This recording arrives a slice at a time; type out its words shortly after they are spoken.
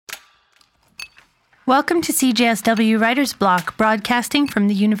Welcome to CJSW Writer's Block, broadcasting from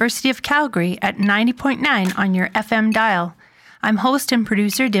the University of Calgary at 90.9 on your FM dial. I'm host and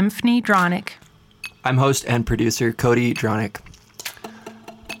producer Dymphny Dronach. I'm host and producer Cody Dronach.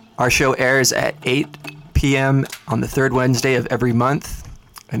 Our show airs at 8 p.m. on the third Wednesday of every month.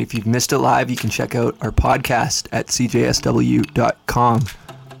 And if you've missed it live, you can check out our podcast at cjsw.com.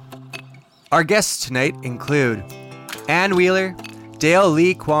 Our guests tonight include Ann Wheeler, Dale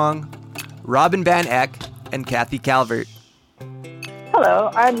Lee Kwong, Robin Van Eck, and Kathy Calvert.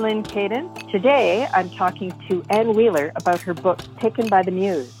 Hello, I'm Lynn Caden. Today, I'm talking to Ann Wheeler about her book, Taken by the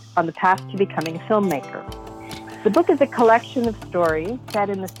Muse, On the Path to Becoming a Filmmaker. The book is a collection of stories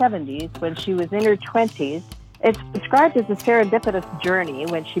set in the 70s when she was in her 20s. It's described as a serendipitous journey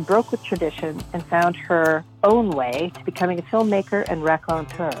when she broke with tradition and found her own way to becoming a filmmaker and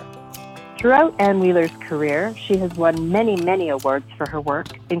raconteur. Throughout Ann Wheeler's career, she has won many, many awards for her work,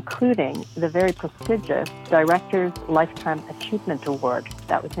 including the very prestigious Director's Lifetime Achievement Award.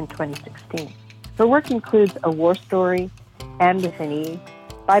 That was in 2016. Her work includes A War Story, Anne with an E,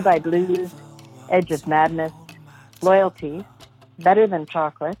 Bye Bye Blues, Edge of Madness, Loyalty, Better Than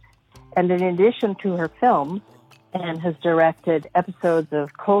Chocolate, and in addition to her films, Anne has directed episodes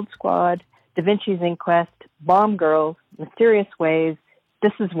of Cold Squad, Da Vinci's Inquest, Bomb Girls, Mysterious Ways,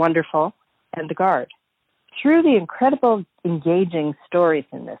 This Is Wonderful, and The Guard. Through the incredible, engaging stories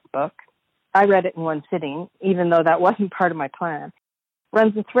in this book, I read it in one sitting, even though that wasn't part of my plan,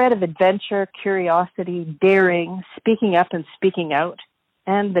 runs a thread of adventure, curiosity, daring, speaking up and speaking out,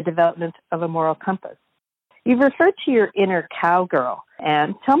 and the development of a moral compass. You've referred to your inner cowgirl,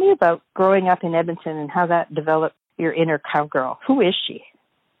 and tell me about growing up in Edmonton and how that developed your inner cowgirl. Who is she?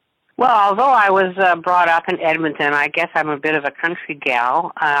 Well, although I was brought up in Edmonton, I guess I'm a bit of a country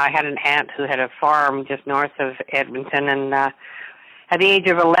gal. I had an aunt who had a farm just north of Edmonton, and at the age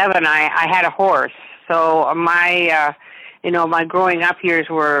of 11, I had a horse. So my growing up years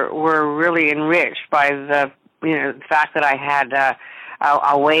were really enriched by the fact that I had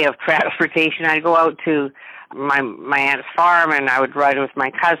a way of transportation. I'd go out to my aunt's farm, and I would ride with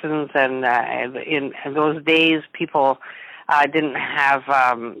my cousins. And in those days, people didn't have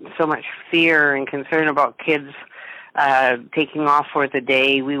so much fear and concern about kids taking off for the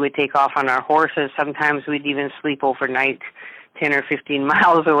day. We would take off on our horses. Sometimes we'd even sleep overnight 10 or 15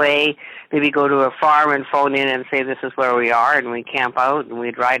 miles away. Maybe go to a farm and phone in and say, this is where we are, and we'd camp out and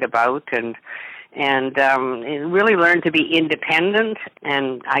we'd ride about and really learn to be independent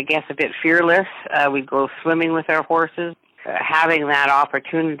and I guess a bit fearless. We'd go swimming with our horses. Having that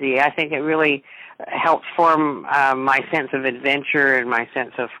opportunity, I think it really helped form my sense of adventure and my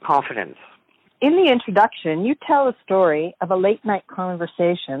sense of confidence. In the introduction, you tell a story of a late-night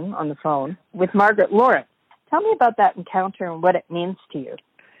conversation on the phone with Margaret Lawrence. Tell me about that encounter and what it means to you.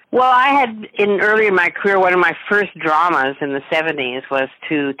 Well, I had, early in my career, one of my first dramas in the 70s was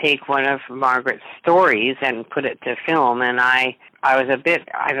to take one of Margaret's stories and put it to film, and I was a bit,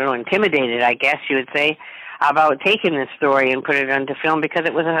 intimidated, I guess you would say, about taking this story and put it onto film because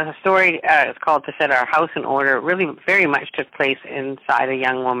it was a story, it's called To Set Our House in Order. It really very much took place inside a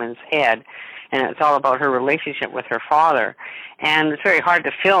young woman's head, and it's all about her relationship with her father. And it's very hard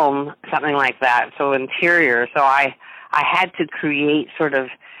to film something like that, so interior. So I had to create sort of,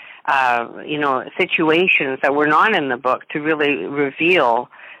 situations that were not in the book to really reveal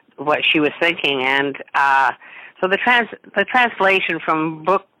what she was thinking. And so the translation from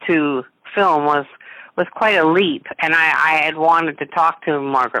book to film was quite a leap, and I had wanted to talk to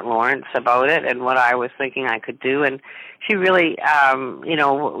Margaret Lawrence about it and what I was thinking I could do, and she really,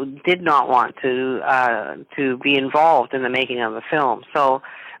 did not want to be involved in the making of the film. So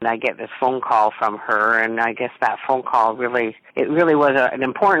I get this phone call from her, and I guess that phone call really was an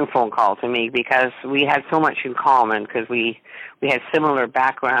important phone call to me because we had so much in common because we had similar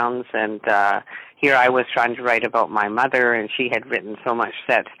backgrounds, and here I was trying to write about my mother, and she had written so much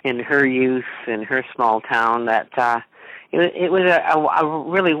set in her youth in her small town that it was a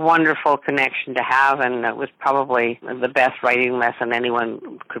really wonderful connection to have, and it was probably the best writing lesson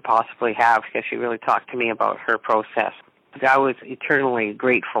anyone could possibly have because she really talked to me about her process. I was eternally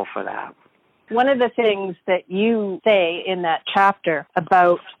grateful for that. One of the things that you say in that chapter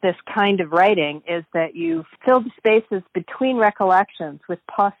about this kind of writing is that you fill the spaces between recollections with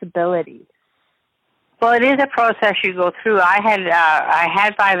possibilities. Well, it is a process you go through. I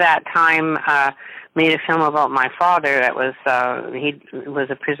had by that time made a film about my father. That was he was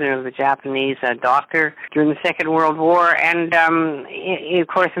a prisoner of the Japanese doctor during the Second World War, and of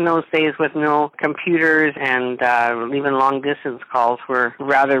course, in those days, with no computers and even long distance calls were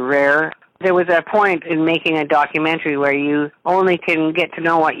rather rare. There was a point in making a documentary where you only can get to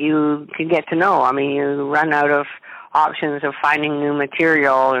know what you can get to know. I mean, you run out of options of finding new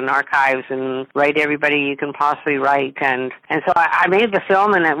material and archives and write everybody you can possibly write. And so I made the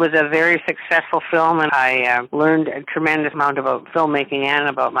film, and it was a very successful film, and I learned a tremendous amount about filmmaking and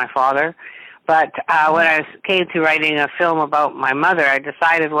about my father. But when I came to writing a film about my mother, I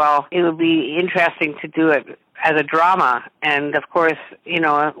decided, well, it would be interesting to do it as a drama. And of course, you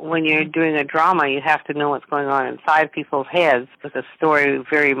know, when you're doing a drama, you have to know what's going on inside people's heads. It's a story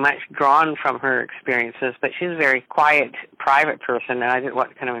very much drawn from her experiences, but she's a very quiet, private person, and I didn't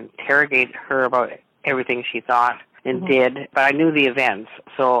want to kind of interrogate her about everything she thought and did, but I knew the events,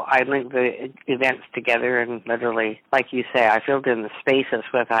 so I linked the events together, and literally, like you say, I filled in the spaces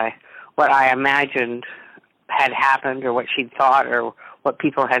with what I imagined had happened, or what she'd thought, or what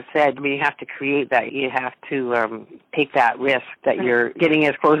people had said. I mean, you have to create that. You have to take that risk that you're getting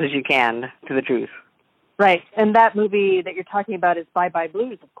as close as you can to the truth. Right. And that movie that you're talking about is Bye Bye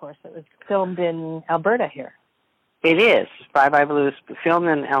Blues, of course. It was filmed in Alberta here. It is. Bye Bye Blues, filmed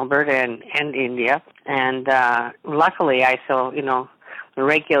in Alberta and India. And luckily, I still, you know, on a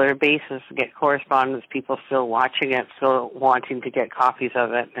regular basis get correspondence, people still watching it, still wanting to get copies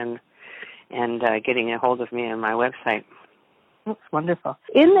of it, and getting a hold of me on my website. That's wonderful.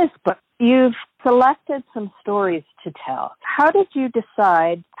 In this book, you've selected some stories to tell. How did you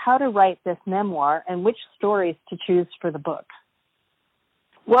decide how to write this memoir and which stories to choose for the book?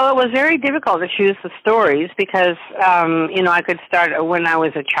 Well, it was very difficult to choose the stories because, you know, I could start when I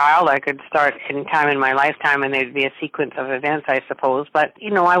was a child. I could start any time in my lifetime, and there'd be a sequence of events, I suppose. But you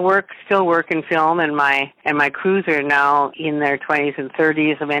know, I still work in film, and my crews are now in their 20s and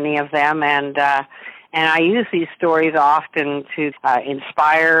 30s, many of them, and I use these stories often to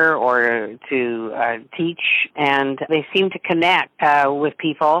inspire or to teach, and they seem to connect with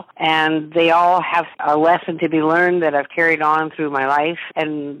people, and they all have a lesson to be learned that I've carried on through my life,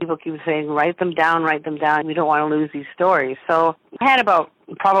 and people keep saying, write them down, we don't want to lose these stories. So I had about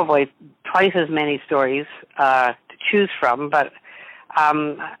probably twice as many stories to choose from, but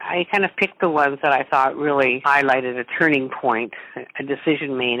I kind of picked the ones that I thought really highlighted a turning point, a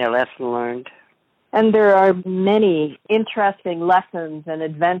decision made, a lesson learned. And there are many interesting lessons and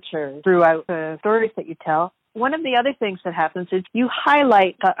adventures throughout the stories that you tell. One of the other things that happens is you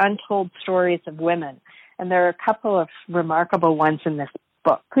highlight the untold stories of women, and there are a couple of remarkable ones in this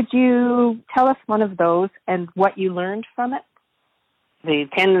book. Could you tell us one of those and what you learned from it? The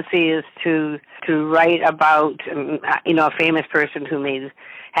tendency is to write about, you know, a famous person who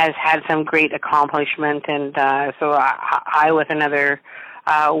has had some great accomplishment, and so I with another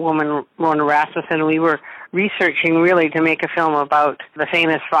woman, Rona Rasmussen, we were researching really to make a film about the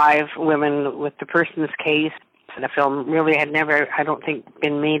famous 5 women with the Persons case. The film really had never, I don't think,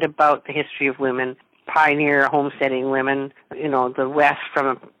 been made about the history of women, pioneer homesteading women, you know, the West from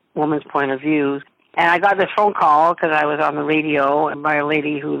a woman's point of view. And I got this phone call because I was on the radio by a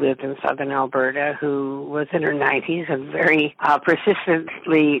lady who lived in southern Alberta who was in her 90s and very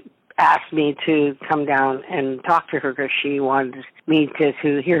persistently asked me to come down and talk to her because she wanted me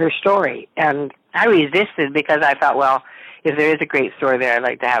to hear her story. And I resisted because I thought, well, if there is a great story there, I'd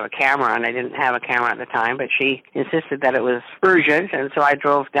like to have a camera, and I didn't have a camera at the time, but she insisted that it was urgent, and so I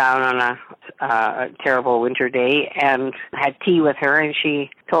drove down on a terrible winter day and had tea with her, and she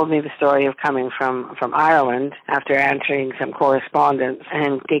told me the story of coming from Ireland after answering some correspondence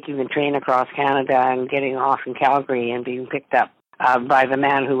and taking the train across Canada and getting off in Calgary and being picked up by the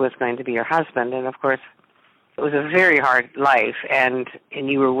man who was going to be her husband. And of course, it was a very hard life, and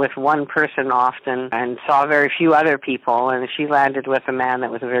you were with one person often and saw very few other people, and she landed with a man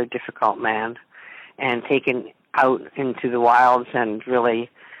that was a very difficult man and taken out into the wilds. And really,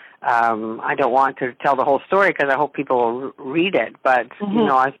 I don't want to tell the whole story because I hope people will read it, but you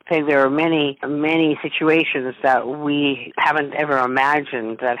know, I think there are many situations that we haven't ever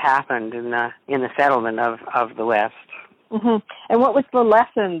imagined that happened in the settlement of the West. And what was the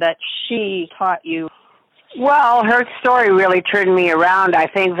lesson that she taught you? Well, her story really turned me around. I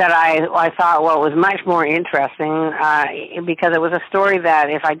think that I thought what was much more interesting because it was a story that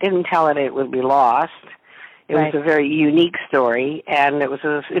if I didn't tell it, it would be lost. It was a very unique story, and it was,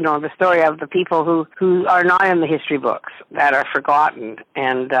 the story of the people who are not in the history books, that are forgotten,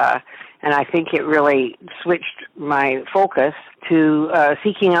 and I think it really switched my focus to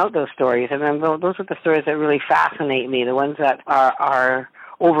seeking out those stories, and then those are the stories that really fascinate me, the ones that are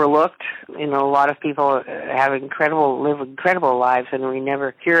overlooked. You know, a lot of people live incredible lives, and we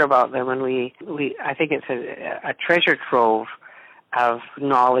never hear about them, and I think it's a treasure trove of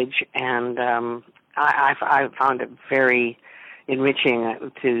knowledge, and I found it very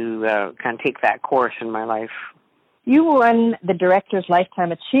enriching to kind of take that course in my life. You won the Director's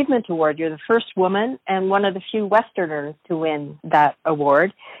Lifetime Achievement Award. You're the first woman and one of the few Westerners to win that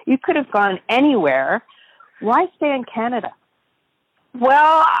award. You could have gone anywhere. Why stay in Canada?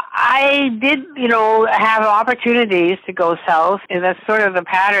 Well, I did, have opportunities to go south. And that's sort of the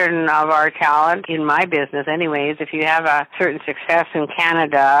pattern of our talent in my business anyways. If you have a certain success in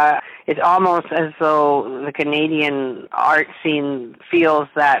Canada, it's almost as though the Canadian art scene feels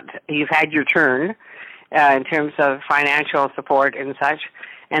that you've had your turn in terms of financial support and such,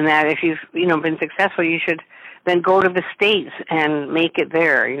 and that if you've, been successful, you should then go to the States and make it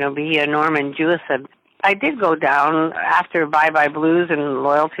there, be a Norman Jewison. I did go down after Bye Bye Blues and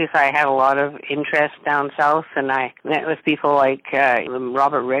Loyalty, so I had a lot of interest down south, and I met with people like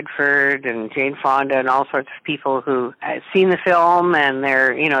Robert Redford and Jane Fonda and all sorts of people who had seen the film, and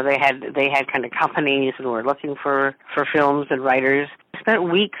they had kind of companies and were looking for films and writers. I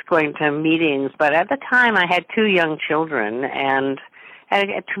spent weeks going to meetings, but at the time I had 2 young children and had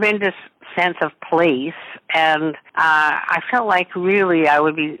a tremendous sense of place, and I felt like really I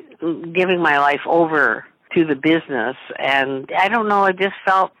would be giving my life over to the business, and I don't know, it just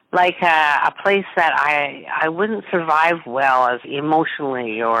felt like a place that I wouldn't survive well as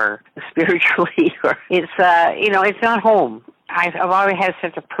emotionally or spiritually, or it's not home. I've always had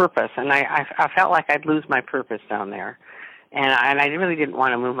such a purpose, and I felt like I'd lose my purpose down there. And I really didn't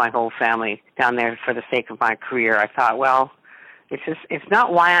want to move my whole family down there for the sake of my career. I thought, well, it's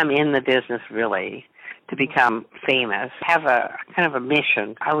not why I'm in the business really, to become famous. Have a kind of a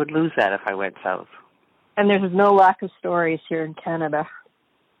mission. I would lose that if I went south. And there's no lack of stories here in Canada.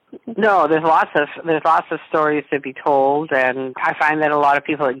 No, there's lots of stories to be told, and I find that a lot of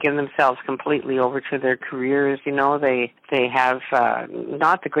people that give themselves completely over to their careers, they have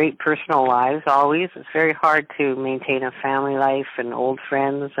not the great personal lives always. It's very hard to maintain a family life and old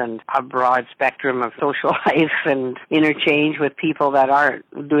friends and a broad spectrum of social life and interchange with people that aren't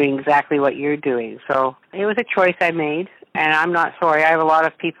doing exactly what you're doing. So it was a choice I made. And I'm not sorry. I have a lot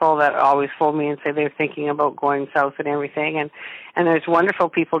of people that always phone me and say they're thinking about going south and everything. And there's wonderful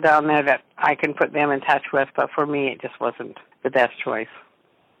people down there that I can put them in touch with. But for me, it just wasn't the best choice.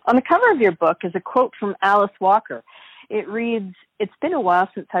 On the cover of your book is a quote from Alice Walker. It reads, "It's been a while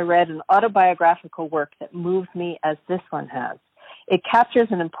since I read an autobiographical work that moved me as this one has. It captures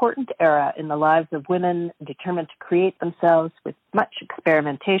an important era in the lives of women determined to create themselves with much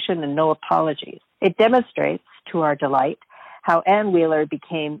experimentation and no apologies. It demonstrates, to our delight, how Ann Wheeler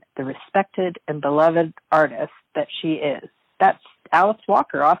became the respected and beloved artist that she is." That's Alice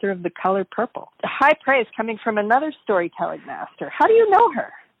Walker, author of The Color Purple. High praise coming from another storytelling master. How do you know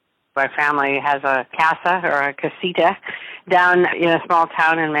her? My family has a casa or a casita down in a small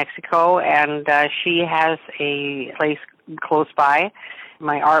town in Mexico, and she has a place close by.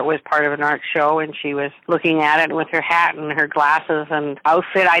 My art was part of an art show, and she was looking at it with her hat and her glasses and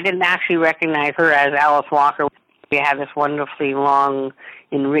outfit. I didn't actually recognize her as Alice Walker. We had this wonderfully long,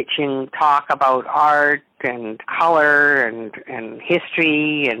 enriching talk about art and color and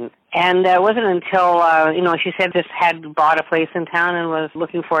history, and it wasn't until she said just had bought a place in town and was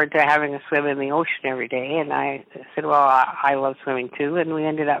looking forward to having a swim in the ocean every day, and I said, well, I love swimming too, and we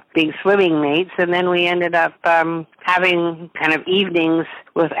ended up being swimming mates, and then we ended up having kind of evenings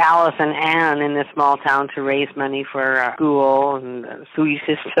with Alice and Anne in this small town to raise money for school and sewage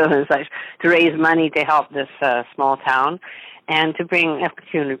system and such, to raise money to help this small town and to bring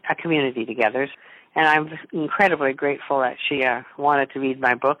a community together. And I'm incredibly grateful that she wanted to read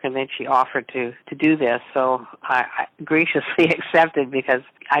my book, and then she offered to do this. So I graciously accepted, because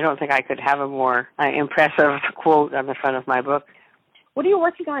I don't think I could have a more impressive quote on the front of my book. What are you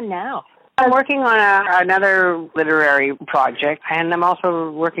working on now? I'm working on another literary project, and I'm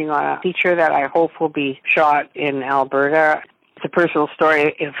also working on a feature that I hope will be shot in Alberta. It's a personal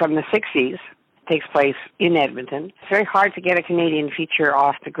story from the 60s. Takes place in Edmonton. It's very hard to get a Canadian feature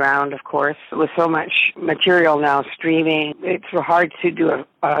off the ground, of course. With so much material now streaming, it's hard to do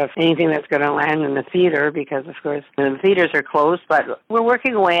anything that's going to land in the theater, because, of course, the theaters are closed. But we're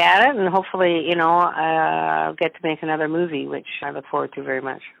working away at it, and hopefully, I'll get to make another movie, which I look forward to very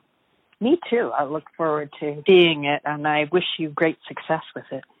much. Me too. I look forward to seeing it, and I wish you great success with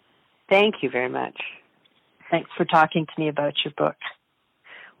it. Thank you very much. Thanks for talking to me about your book.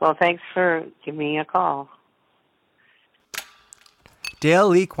 Well, thanks for giving me a call. Dale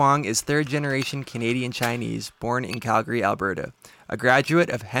Lee Kwong is third-generation Canadian Chinese, born in Calgary, Alberta. A graduate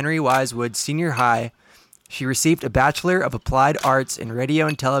of Henry Wise Wood Senior High, she received a Bachelor of Applied Arts in Radio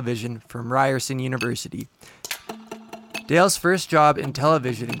and Television from Ryerson University. Dale's first job in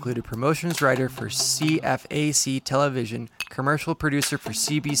television included promotions writer for CFAC Television, commercial producer for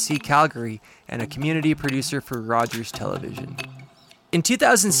CBC Calgary, and a community producer for Rogers Television. In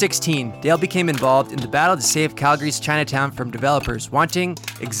 2016, Dale became involved in the battle to save Calgary's Chinatown from developers wanting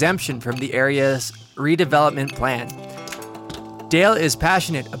exemption from the area's redevelopment plan. Dale is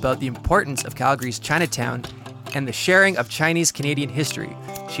passionate about the importance of Calgary's Chinatown and the sharing of Chinese-Canadian history.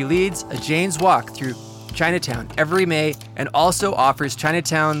 She leads a Jane's Walk through Chinatown every May and also offers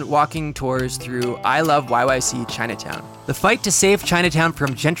Chinatown walking tours through I Love YYC Chinatown. The fight to save Chinatown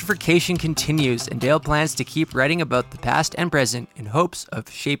from gentrification continues, and Dale plans to keep writing about the past and present in hopes of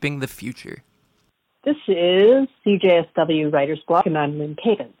shaping the future. This is CJSW Writer's Block, and I'm Lynn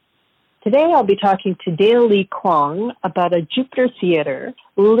Cadence. Today I'll be talking to Dale Lee Kwong about a Jupiter Theatre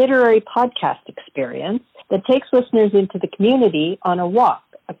literary podcast experience that takes listeners into the community on a walk,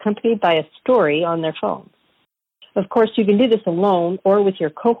 accompanied by a story on their phones. Of course, you can do this alone or with your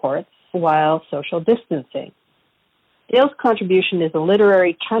cohorts while social distancing. Dale's contribution is a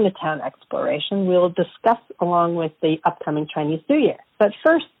literary Chinatown exploration we'll discuss along with the upcoming Chinese New Year. But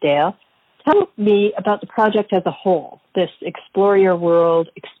first, Dale, tell me about the project as a whole, this Explore Your World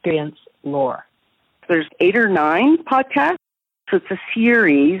Experience lore. There's 8 or 9 podcasts. So it's a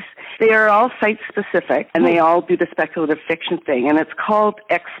series. They are all site-specific, and they all do the speculative fiction thing. And it's called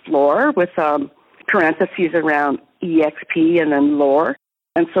Explore with parentheses around EXP and then lore.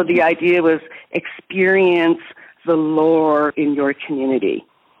 And so the idea was experience the lore in your community.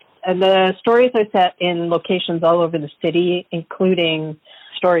 And the stories are set in locations all over the city, including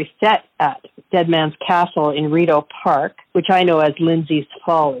stories set at Dead Man's Castle in Rideau Park, which I know as Lindsay's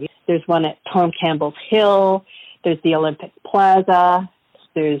Folly. There's one at Tom Campbell's Hill. There's the Olympic Plaza.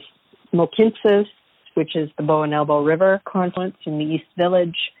 There's Mohkinstsis, which is the Bow and Elbow River confluence in the East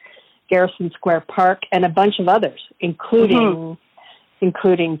Village, Garrison Square Park, and a bunch of others, including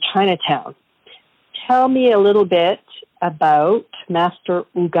Chinatown. Tell me a little bit about Master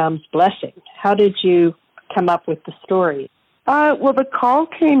Ugam's Blessing. How did you come up with the story? Well, the call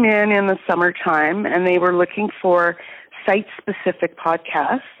came in the summertime, and they were looking for site-specific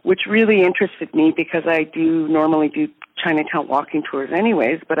podcasts, which really interested me because I do normally do Chinatown walking tours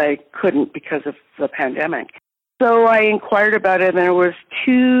anyways, but I couldn't because of the pandemic. So I inquired about it, and there was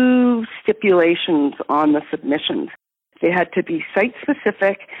 2 stipulations on the submissions. They had to be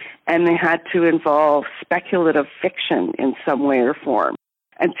site-specific, and they had to involve speculative fiction in some way or form.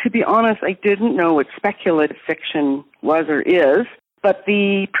 And to be honest, I didn't know what speculative fiction was or is, but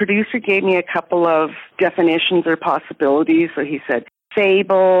the producer gave me a couple of definitions or possibilities. So he said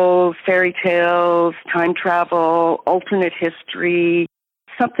fables, fairy tales, time travel, alternate history,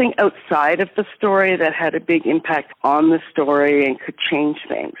 something outside of the story that had a big impact on the story and could change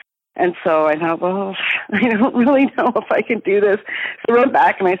things. And so I thought, well, I don't really know if I can do this. So I wrote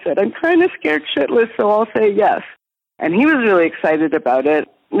back and I said, I'm kind of scared shitless, so I'll say yes. And he was really excited about it.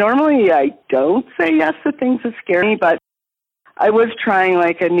 Normally I don't say yes to things that scare me, but I was trying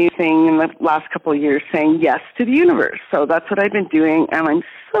like a new thing in the last couple of years, saying yes to the universe. So that's what I've been doing, and I'm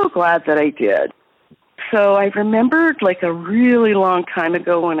so glad that I did. So I remembered like a really long time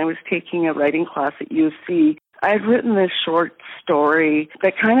ago when I was taking a writing class at UC, I had written this short story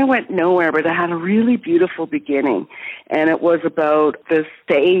that kind of went nowhere, but it had a really beautiful beginning. And it was about this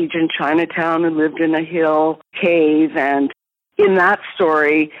sage in Chinatown who lived in a hill cave. And in that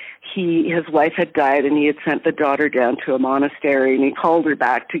story, his wife had died, and he had sent the daughter down to a monastery, and he called her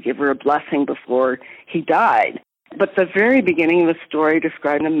back to give her a blessing before he died. But the very beginning of the story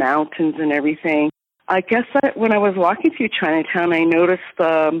described the mountains and everything. I guess that when I was walking through Chinatown, I noticed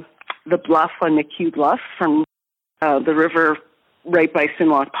the bluff on McHugh Bluff from the river right by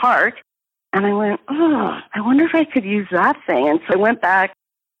Sinlock Park. And I went, I wonder if I could use that thing. And so I went back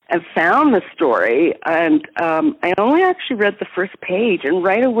and found the story, and I only actually read the first page, and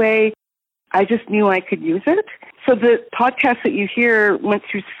right away I just knew I could use it. So the podcast that you hear went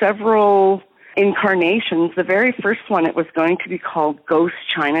through several incarnations. The very first one, it was going to be called Ghost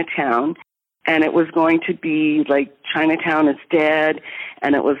Chinatown, and it was going to be like Chinatown is dead,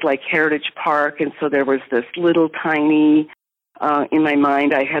 and it was like Heritage Park, and so there was this little tiny, in my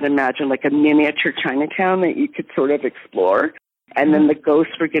mind I had imagined like a miniature Chinatown that you could sort of explore. And then the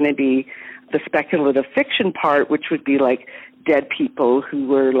ghosts were going to be the speculative fiction part, which would be like dead people who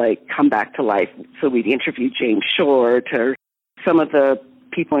were like come back to life. So we'd interview James Short or some of the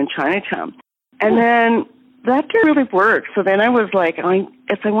people in Chinatown. And then that didn't really work. So then I was like,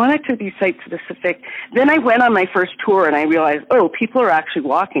 if I wanted to be site-specific, then I went on my first tour and I realized, people are actually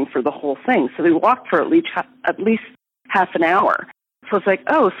walking for the whole thing. So they walked for at least half an hour. So it's like,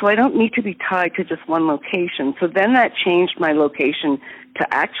 oh, so I don't need to be tied to just one location. So then that changed my location to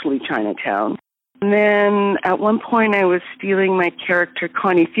actually Chinatown. And then at one point I was stealing my character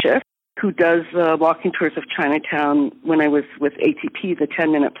Connie Fisher, who does walking tours of Chinatown when I was with ATP, the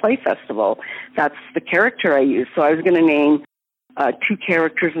 10-Minute Play Festival. That's the character I used. So I was going to name two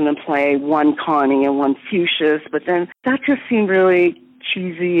characters in the play, one Connie and one Fuchsius, but then that just seemed really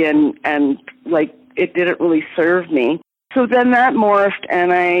cheesy and like it didn't really serve me. So then that morphed,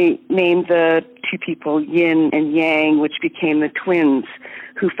 and I named the two people Yin and Yang, which became the twins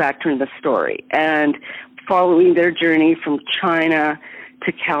who factor in the story. And following their journey from China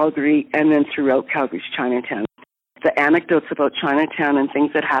to Calgary and then throughout Calgary's Chinatown. The anecdotes about Chinatown and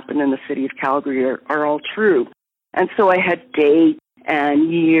things that happened in the city of Calgary are all true. And so I had dates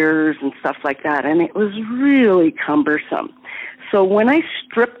and years and stuff like that, and it was really cumbersome. So when I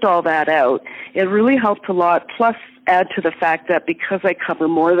stripped all that out, it really helped a lot, plus add to the fact that because I cover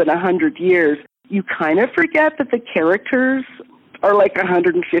more than 100 years, you kind of forget that the characters are like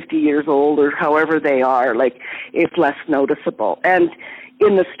 150 years old or however they are. Like, it's less noticeable. And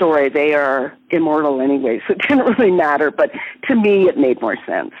in the story, they are immortal anyway, so it didn't really matter. But to me, it made more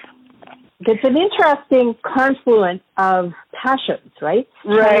sense. It's an interesting confluence of passions, right?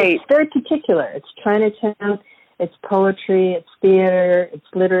 Right. It's very particular. It's Chinatown, it's poetry, it's theater, it's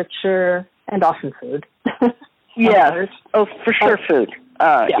literature, and often food. Yes. Oh, for sure, food.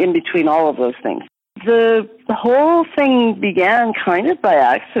 In between all of those things. The whole thing began kind of by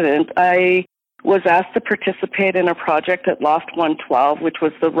accident. I was asked to participate in a project at Loft 112, which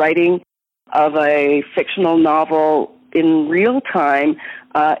was the writing of a fictional novel in real time.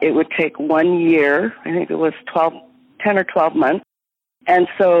 It would take 1 year. I think it was 10 or 12 months. And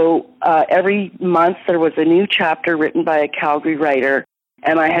so every month there was a new chapter written by a Calgary writer,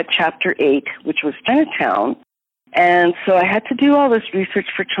 and I had chapter 8, which was Chinatown. And so I had to do all this research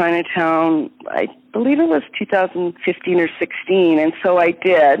for Chinatown. I believe it was 2015 or 16, and so I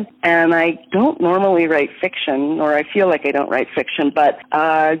did. And I don't normally write fiction, or I feel like I don't write fiction, but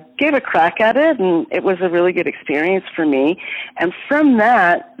gave a crack at it, and it was a really good experience for me. And from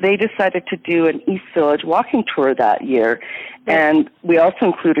that, they decided to do an East Village walking tour that year. And we also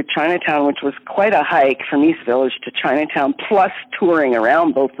included Chinatown, which was quite a hike from East Village to Chinatown, plus touring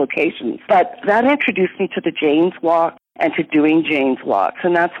around both locations. But that introduced me to the Jane's Walk and to doing Jane's Walks,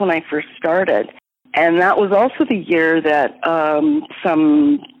 and that's when I first started. And that was also the year that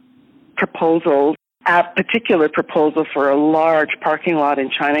some proposals, a particular proposal for a large parking lot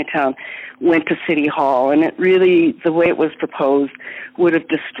in Chinatown, went to City Hall. And it really, the way it was proposed, would have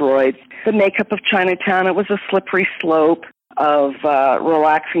destroyed the makeup of Chinatown. It was a slippery slope of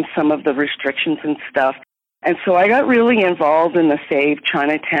relaxing some of the restrictions and stuff. And so I got really involved in the Save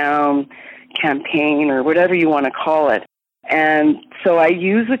Chinatown campaign, or whatever you want to call it. And so I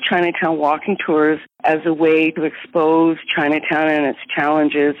use the Chinatown walking tours as a way to expose Chinatown and its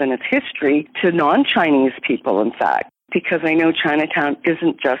challenges and its history to non-Chinese people, in fact, because I know Chinatown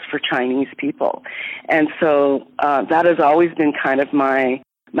isn't just for Chinese people. And so that has always been kind of my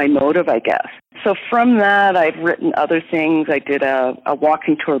motive, I guess. So from that, I've written other things. I did a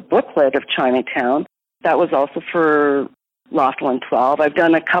walking tour booklet of Chinatown. That was also for Loft 112. I've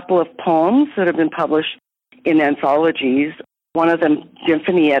done a couple of poems that have been published in anthologies. One of them,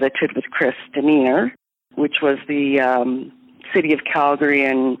 Symphony, edited with Chris Demeanor, which was the City of Calgary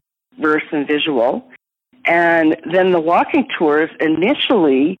in verse and visual. And then the walking tours,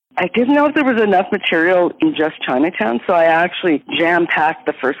 initially, I didn't know if there was enough material in just Chinatown, so I actually jam-packed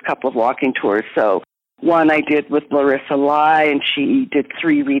the first couple of walking tours. So one I did with Larissa Lai, and she did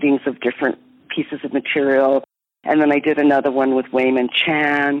 3 readings of different pieces of material. And then I did another one with Wayman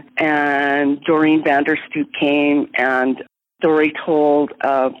Chan, and Doreen Vanderstoot came, and Dory told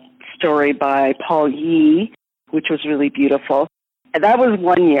a story by Paul Yee, which was really beautiful. And that was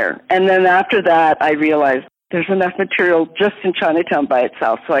 1 year. And then after that, I realized there's enough material just in Chinatown by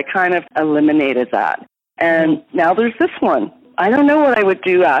itself, so I kind of eliminated that. And now there's this one. I don't know what I would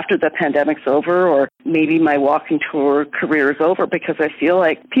do after the pandemic's over, or maybe my walking tour career is over, because I feel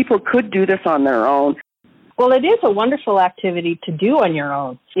like people could do this on their own. Well, it is a wonderful activity to do on your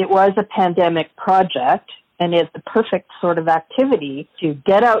own. It was a pandemic project, and it's the perfect sort of activity to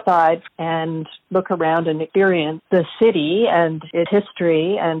get outside and look around and experience the city and its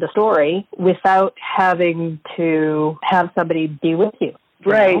history and the story without having to have somebody be with you.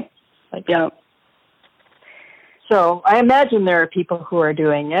 Right. Yeah. So I imagine there are people who are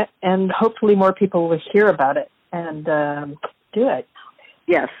doing it, and hopefully more people will hear about it and do it.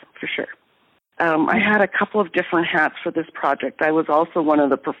 Yes, for sure. I had a couple of different hats for this project. I was also one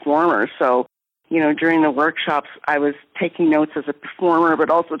of the performers, so during the workshops, I was taking notes as a performer, but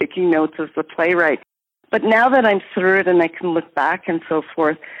also taking notes as the playwright. But now that I'm through it and I can look back and so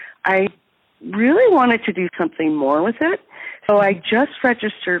forth, I really wanted to do something more with it. So I just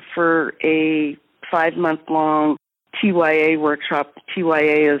registered for a 5-month-long TYA workshop.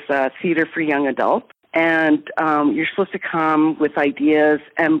 TYA is Theater for Young Adults. And you're supposed to come with ideas,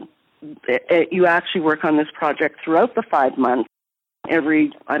 and you actually work on this project throughout the 5 months.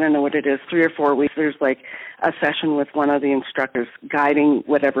 Every, I don't know what it is, 3 or 4 weeks, there's like a session with one of the instructors guiding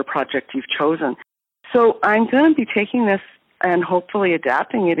whatever project you've chosen. So I'm going to be taking this and hopefully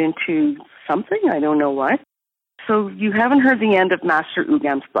adapting it into something, I don't know what. So you haven't heard the end of Master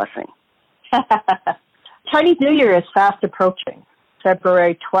Ugam's Blessing. Chinese New Year is fast approaching.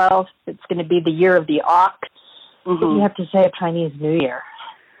 February 12th, it's going to be the year of the ox. What do you have to say of Chinese New Year?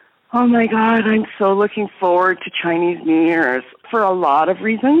 Oh my God, I'm so looking forward to Chinese New Year's for a lot of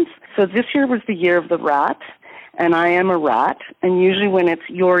reasons. So this year was the year of the rat, and I am a rat. And usually when it's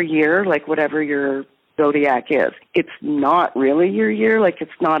your year, like whatever your zodiac is, it's not really your year. Like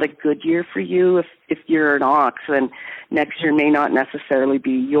it's not a good year for you if you're an ox, and next year may not necessarily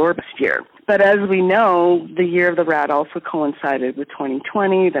be your best year. But as we know, the year of the rat also coincided with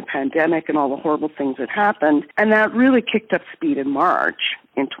 2020, the pandemic, and all the horrible things that happened. And that really kicked up speed in March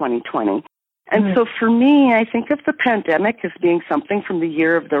in 2020. And so for me, I think of the pandemic as being something from the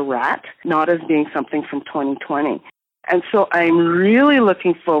year of the rat, not as being something from 2020. And so I'm really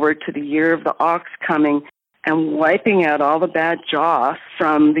looking forward to the year of the ox coming and wiping out all the bad jaw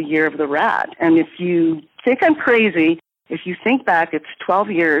from the year of the rat. And if you think I'm crazy, if you think back, it's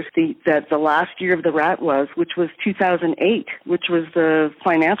 12 years that the last year of the rat was, which was 2008, which was the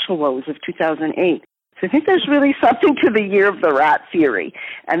financial woes of 2008. So I think there's really something to the year of the rat theory.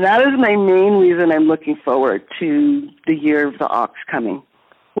 And that is my main reason I'm looking forward to the year of the ox coming.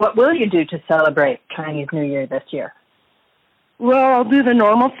 What will you do to celebrate Chinese New Year this year? Well, I'll do the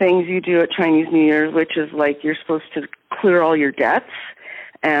normal things you do at Chinese New Year, which is like you're supposed to clear all your debts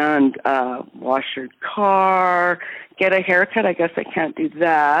and wash your car, get a haircut. I guess I can't do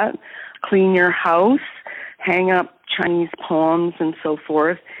that. Clean your house, hang up Chinese poems and so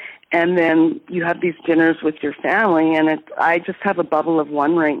forth. And then you have these dinners with your family. And I just have a bubble of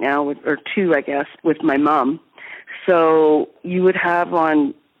one right now, or two, I guess, with my mom. So you would have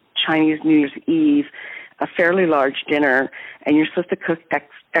on Chinese New Year's Eve a fairly large dinner, and you're supposed to cook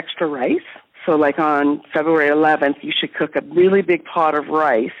extra rice. So like on February 11th, you should cook a really big pot of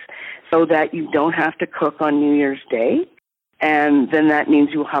rice so that you don't have to cook on New Year's Day. And then that means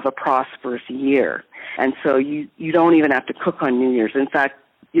you'll have a prosperous year. And so you don't even have to cook on New Year's. In fact,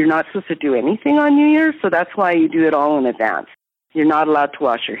 you're not supposed to do anything on New Year's, so that's why you do it all in advance. You're not allowed to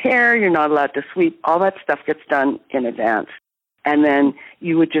wash your hair. You're not allowed to sweep. All that stuff gets done in advance. And then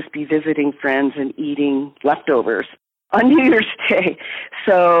you would just be visiting friends and eating leftovers on New Year's Day.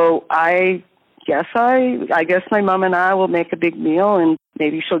 So I guess my mom and I will make a big meal, and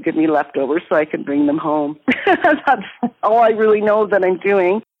maybe she'll give me leftovers so I can bring them home. That's all I really know that I'm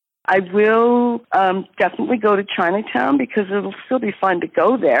doing. I will definitely go to Chinatown because it'll still be fun to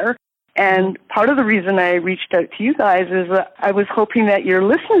go there. And part of the reason I reached out to you guys is I was hoping that your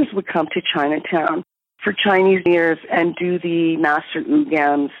listeners would come to Chinatown for Chinese New Year's and do the Master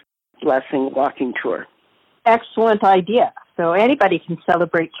Ugam's Blessing walking tour. Excellent idea. So anybody can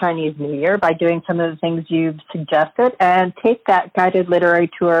celebrate Chinese New Year by doing some of the things you've suggested and take that guided literary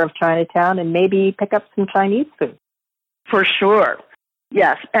tour of Chinatown and maybe pick up some Chinese food. For sure.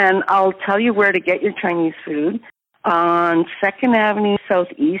 Yes, and I'll tell you where to get your Chinese food. On 2nd Avenue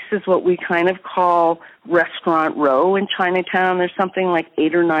Southeast is what we kind of call Restaurant Row in Chinatown. There's something like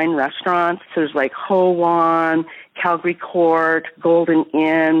 8 or 9 restaurants. There's like Ho Wan, Calgary Court, Golden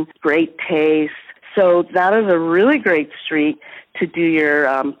Inn, Great Taste. So that is a really great street to do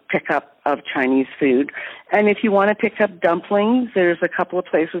your pickup of Chinese food. And if you want to pick up dumplings, there's a couple of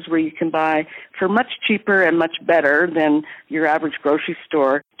places where you can buy for much cheaper and much better than your average grocery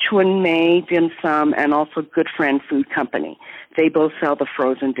store. Chun Mei Dim Sum and also Good Friend Food Company. They both sell the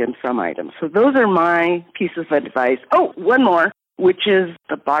frozen dim sum items. So those are my pieces of advice. Oh, one more, which is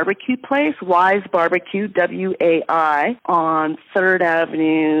the barbecue place, Wise Barbecue, W-A-I, on 3rd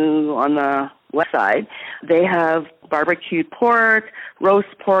Avenue on the west side. They have barbecued pork, roast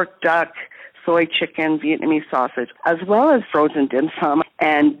pork, duck, soy chicken, Vietnamese sausage, as well as frozen dim sum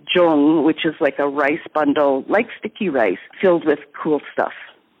and zhong, which is like a rice bundle, like sticky rice, filled with cool stuff.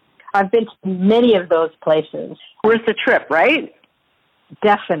 I've been to many of those places. Worth the trip, right?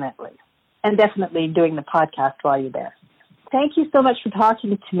 Definitely. And definitely doing the podcast while you're there. Thank you so much for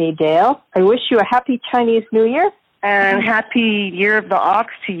talking to me, Dale. I wish you a happy Chinese New Year. And happy Year of the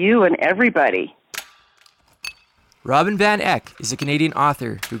Ox to you and everybody. Robin Van Eck is a Canadian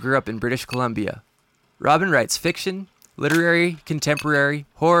author who grew up in British Columbia. Robin writes fiction, literary, contemporary,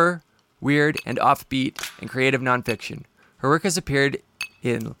 horror, weird, and offbeat, and creative nonfiction. Her work has appeared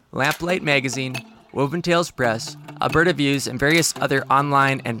in Lamplight Magazine, Woven Tales Press, Alberta Views, and various other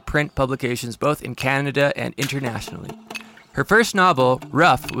online and print publications both in Canada and internationally. Her first novel,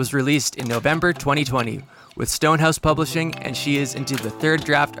 Rough, was released in November 2020 with Stonehouse Publishing, and she is into the third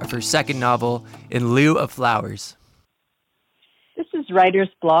draft of her second novel, In Lieu of Flowers. This is Writer's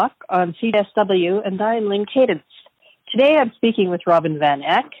Block on CSW, and I'm Lynn Cadence. Today I'm speaking with Robin Van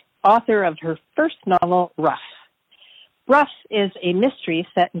Eck, author of her first novel, Rough. Rough is a mystery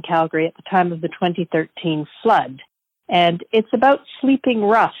set in Calgary at the time of the 2013 flood, and it's about sleeping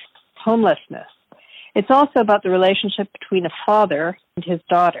rough, homelessness. It's also about the relationship between a father and his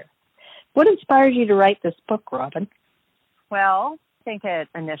daughter. What inspired you to write this book, Robin? Well, I think it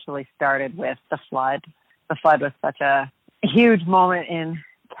initially started with the flood. The flood was such a huge moment in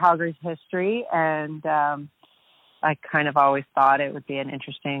Calgary's history, and I kind of always thought it would be an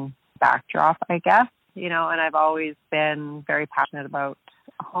interesting backdrop, I guess. And I've always been very passionate about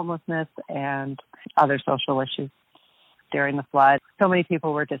homelessness and other social issues during the flood. So many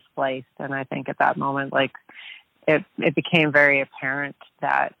people were displaced, and I think at that moment, it became very apparent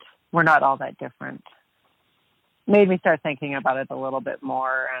that we're not all that different. Made me start thinking about it a little bit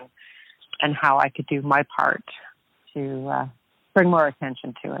more and how I could do my part to bring more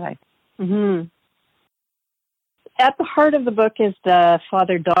attention to it. Mm-hmm. At the heart of the book is the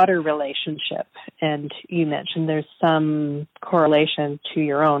father-daughter relationship, and you mentioned there's some correlation to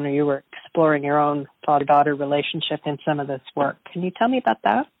your own, or you were exploring your own father-daughter relationship in some of this work. Can you tell me about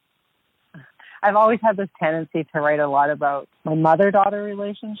that? I've always had this tendency to write a lot about my mother-daughter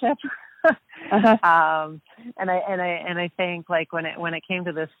relationship. Uh-huh. And I think when it came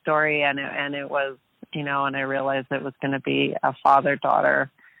to this story and it was, and I realized it was going to be a father-daughter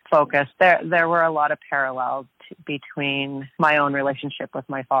focus, there were a lot of parallels between my own relationship with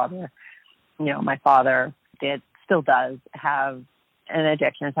my father. My father still does have an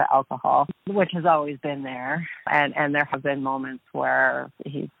addiction to alcohol, which has always been there. And there have been moments where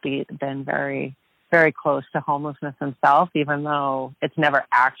he's been very, very close to homelessness himself, even though it's never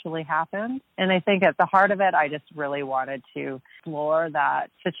actually happened. And I think at the heart of it, I just really wanted to explore that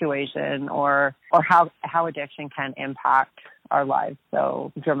situation or how addiction can impact our lives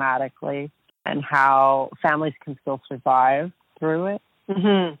so dramatically and how families can still survive through it.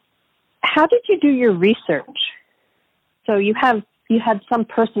 Mm-hmm. How did you do your research? So you had some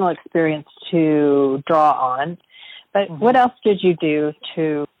personal experience to draw on, but what else did you do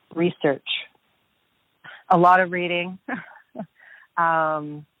to research? A lot of reading, a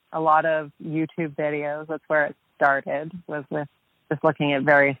lot of YouTube videos. That's where it started, was with just looking at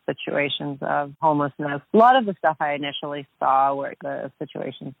various situations of homelessness. A lot of the stuff I initially saw were the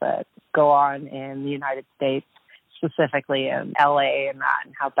situations that go on in the United States, specifically in LA and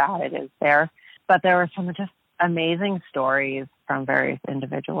how bad it is there. But there were some just amazing stories from various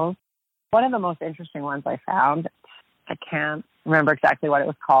individuals. One of the most interesting ones I found, I can't remember exactly what it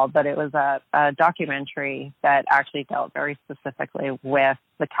was called, but it was a documentary that actually dealt very specifically with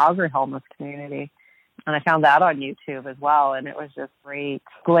the Calgary homeless community. And I found that on YouTube as well, and it was just a great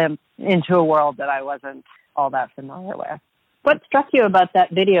glimpse into a world that I wasn't all that familiar with. What struck you about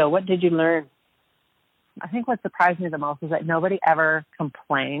that video? What did you learn? I think what surprised me the most is that nobody ever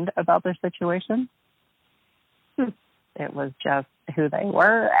complained about their situation. It was just who they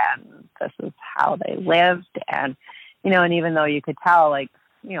were, and this is how they lived. And, and even though you could tell,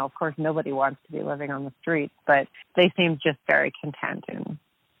 of course, nobody wants to be living on the streets, but they seemed just very content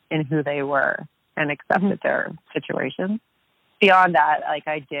in who they were and accepted their situation. Beyond that,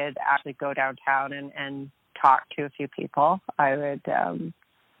 I did actually go downtown and talk to a few people. I would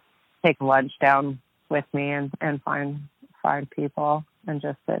take lunch down with me and find people and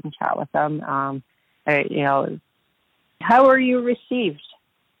just sit and chat with them. How were you received?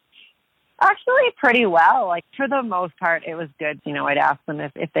 Actually, pretty well. For the most part, it was good. I'd ask them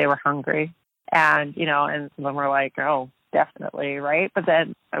if they were hungry, and and some of them were like, "Oh, definitely," right? But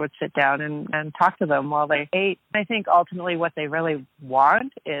then I would sit down and talk to them while they ate. I think ultimately what they really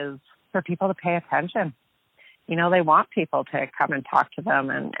want is for people to pay attention. They want people to come and talk to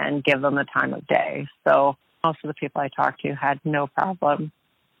them and give them the time of day. So most of the people I talked to had no problem.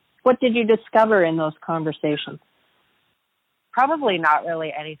 What did you discover in those conversations? Probably not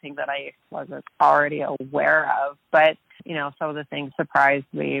really anything that I wasn't already aware of, but, some of the things surprised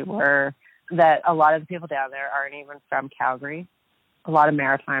me were that a lot of the people down there aren't even from Calgary. A lot of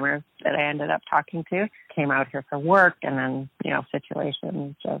Maritimers that I ended up talking to came out here for work, and then,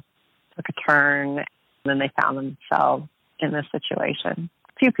 situations just took a turn. then they found themselves in this situation.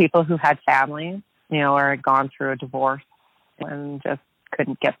 A few people who had families, or had gone through a divorce and just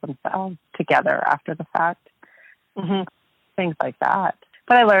couldn't get themselves together after the fact. Mm-hmm. Things like that.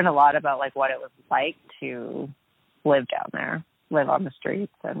 But I learned a lot about what it was like to live down there, live on the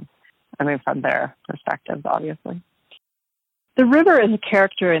streets, and from their perspectives, obviously. The river is a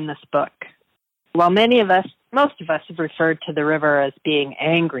character in this book. While most of us have referred to the river as being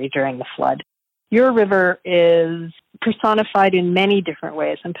angry during the flood, your river is personified in many different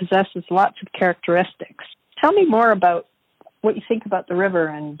ways and possesses lots of characteristics. Tell me more about what you think about the river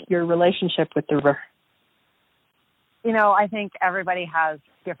and your relationship with the river. I think everybody has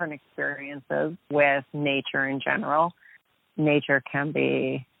different experiences with nature in general. Nature can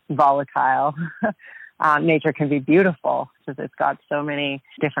be volatile. Nature can be beautiful because it's got so many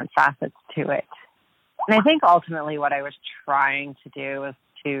different facets to it. And I think ultimately what I was trying to do was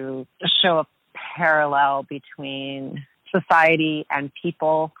to show a parallel between society and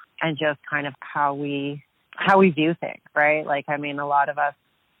people and just kind of how we view things, right? A lot of us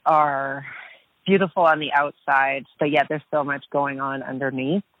are beautiful on the outside, but yet there's so much going on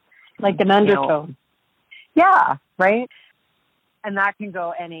underneath. Like an undertone. Yeah, right? And that can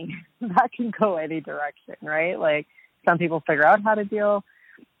go any direction, right? Some people figure out how to deal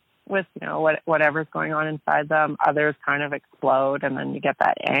with, whatever's going on inside them. Others kind of explode, and then you get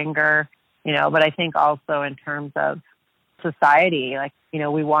that anger, But I think also in terms of society,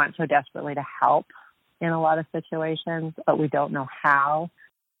 we want so desperately to help in a lot of situations, but we don't know how.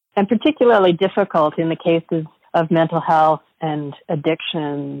 And particularly difficult in the cases of mental health and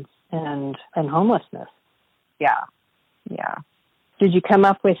addictions and homelessness. Yeah. Did you come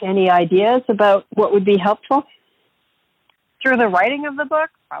up with any ideas about what would be helpful? Through the writing of the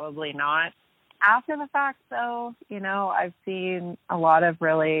book? Probably not. After the fact, though, I've seen a lot of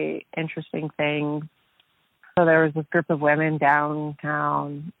really interesting things. So there was this group of women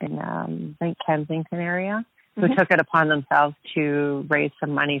downtown in, I think, Kensington area, who took it upon themselves to raise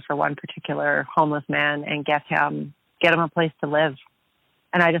some money for one particular homeless man and get him a place to live.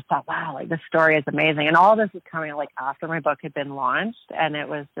 And I just thought, wow, this story is amazing. And all this is coming after my book had been launched. And it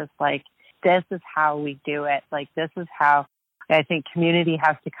was just this is how we do it. This is how I think community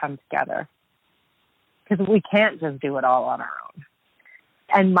has to come together. Because we can't just do it all on our own.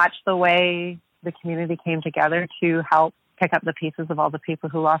 And much the way the community came together to help pick up the pieces of all the people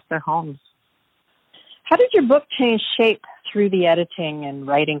who lost their homes. How did your book change shape through the editing and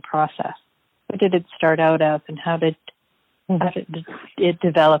writing process? What did it start out as, and how did it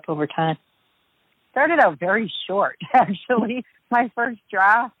develop over time? Started out very short, actually. My first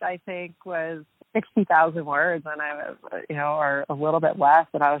draft, I think, was 60,000 words, and I was, or a little bit less,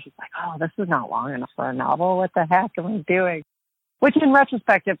 and I was just oh, this is not long enough for a novel. What the heck am I doing? Which, in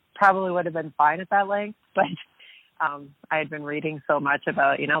retrospect, it probably would have been fine at that length, but I had been reading so much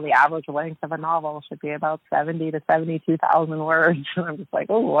about, the average length of a novel should be about 70 to 72,000 words. And I'm just I've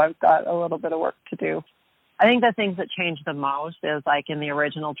got a little bit of work to do. I think the things that changed the most is in the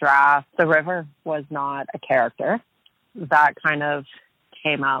original draft, the river was not a character. That kind of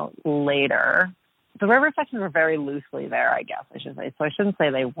came out later. The river sections were very loosely there, I guess I should say. So I shouldn't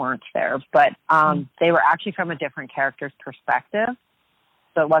say they weren't there, but they were actually from a different character's perspective.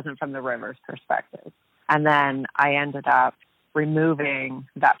 So it wasn't from the river's perspective. And then I ended up removing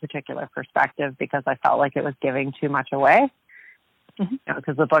that particular perspective because I felt like it was giving too much away.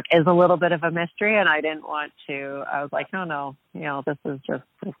 Because the book is a little bit of a mystery, and I didn't want to. I was no, this is just,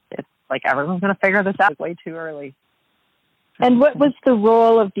 it's everyone's going to figure this out way too early. And what was the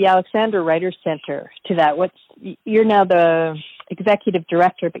role of the Alexander Writers Center to that? You're now the executive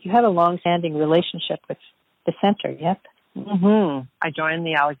director, but you have a long-standing relationship with the center, yes? Mm-hmm. I joined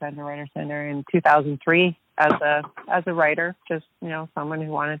the Alexander Writers Center in 2003 as a writer, just, someone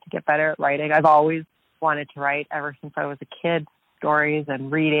who wanted to get better at writing. I've always wanted to write ever since I was a kid. Stories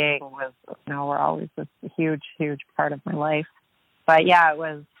and reading were always a huge, huge part of my life. But yeah, it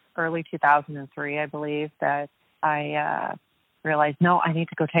was early 2003, I believe, that I realized, I need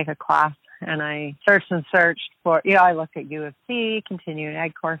to go take a class. And I searched for, I looked at U of C, continuing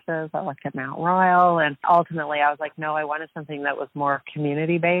ed courses. I looked at Mount Royal. And ultimately, I was no, I wanted something that was more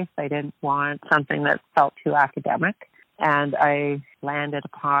community-based. I didn't want something that felt too academic. And I landed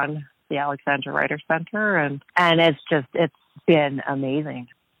upon the Alexander Writers Center. And it's been amazing.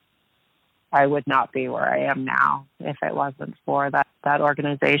 I would not be where I am now if it wasn't for that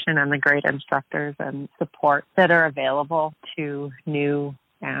organization and the great instructors and support that are available to new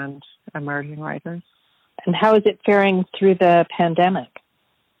and emerging writers. And how is it faring through the pandemic?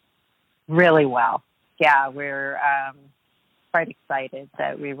 Really well. Yeah, we're quite excited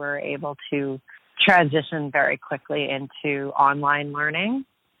that we were able to transitioned very quickly into online learning.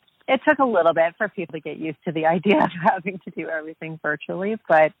 It took a little bit for people to get used to the idea of having to do everything virtually,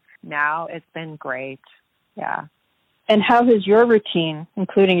 but now it's been great. Yeah. And how has your routine,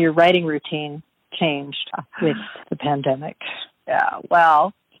 including your writing routine, changed with the pandemic? Yeah,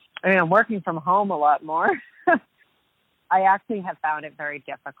 well, I mean, I'm working from home a lot more. I actually have found it very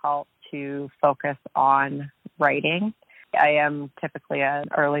difficult to focus on writing. I am typically an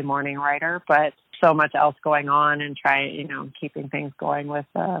early morning writer, but so much else going on and keeping things going with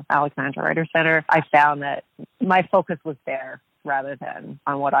the Alexandra Writer Center. I found that my focus was there rather than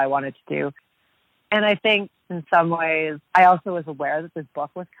on what I wanted to do. And I think in some ways, I also was aware that this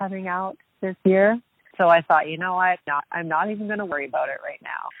book was coming out this year. So I thought, you know what, I'm not even going to worry about it right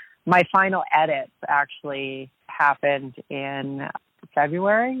now. My final edits actually happened in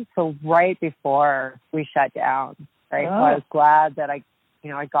February, so right before we shut down. Right, so I was glad that I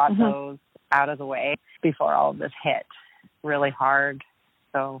got those out of the way before all of this hit really hard.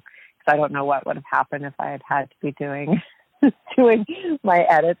 So, because I don't know what would have happened if I had to be doing my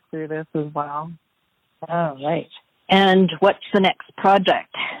edits through this as well. Oh, right. And what's the next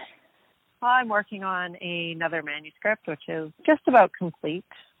project? Well, I'm working on another manuscript, which is just about complete.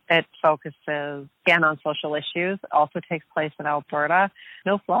 It focuses again on social issues. It also takes place in Alberta.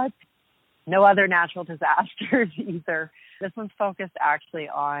 No floods. No other natural disasters either. This one's focused actually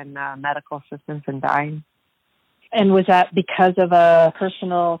on medical assistance in dying. And was that because of a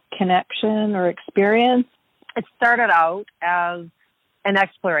personal connection or experience? It started out as an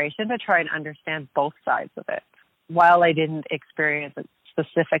exploration to try and understand both sides of it. While I didn't experience it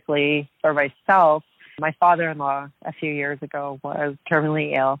specifically for myself, my father-in-law a few years ago was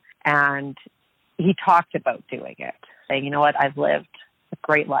terminally ill, and he talked about doing it, saying, you know what, I've lived a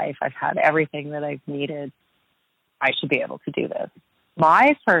great life. I've had everything that I've needed. I should be able to do this.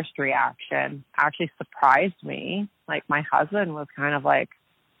 My first reaction actually surprised me. Like, my husband was kind of like,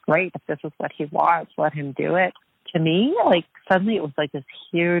 great, if this is what he wants, let him do it. To me, like, suddenly it was like this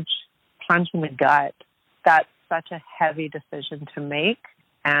huge punch in the gut. That's such a heavy decision to make.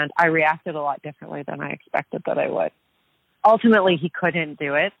 And I reacted a lot differently than I expected that I would. Ultimately, he couldn't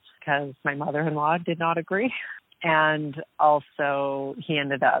do it because my mother-in-law did not agree. And also, he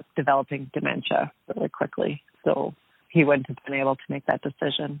ended up developing dementia really quickly. So he wouldn't have been able to make that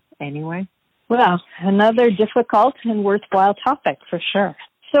decision anyway. Well, another difficult and worthwhile topic for sure.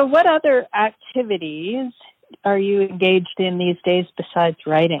 So what other activities are you engaged in these days besides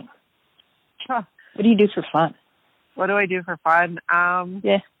writing? Huh. What do you do for fun? What do I do for fun?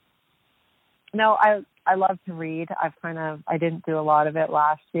 No, I love to read. I didn't do a lot of it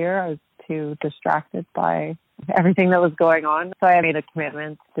last year. I was too distracted by everything that was going on. So I made a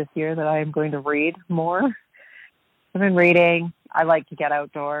commitment this year that I am going to read more. I've been reading. I like to get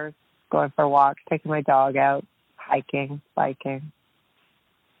outdoors, going for walks, taking my dog out, hiking, biking.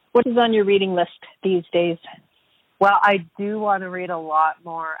 What is on your reading list these days? Well, I do want to read a lot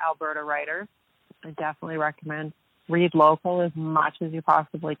more Alberta writers. I definitely recommend read local as much as you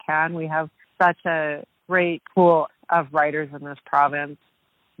possibly can. We have such a great pool of writers in this province.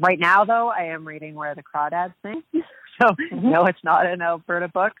 Right now, though, I am reading Where the Crawdads Sing. So, no, it's not an Alberta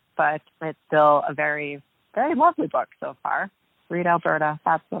book, but it's still a very, very lovely book so far. Read Alberta,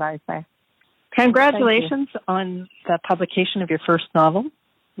 that's what I say. Congratulations on the publication of your first novel,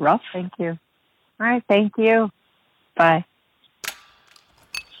 Rough. Thank you. All right, thank you. Bye.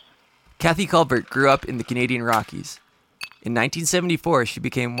 Kathy Culbert grew up in the Canadian Rockies. In 1974, she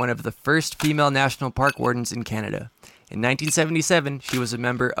became one of the first female national park wardens in Canada. In 1977, she was a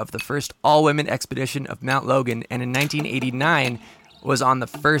member of the first all-women expedition of Mount Logan, and in 1989 was on the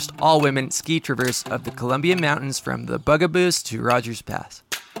first all-women ski traverse of the Columbia Mountains from the Bugaboos to Rogers Pass.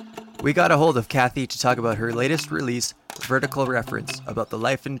 We got a hold of Kathy to talk about her latest release, Vertical Reference, about the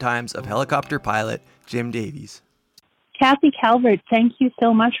life and times of helicopter pilot Jim Davies. Kathy Calvert, thank you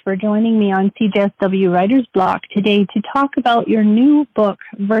so much for joining me on CJSW Writer's Block today to talk about your new book,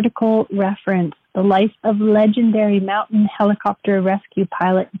 Vertical Reference, the life of legendary mountain helicopter rescue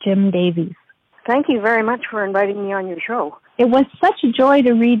pilot Jim Davies. Thank you very much for inviting me on your show. It was such a joy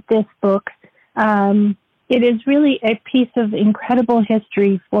to read this book. It is really a piece of incredible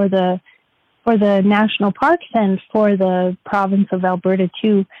history for the national parks and for the province of Alberta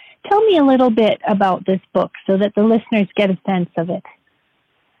too. Tell me a little bit about this book so that the listeners get a sense of it.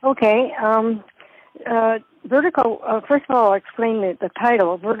 Okay. First of all, I'll explain the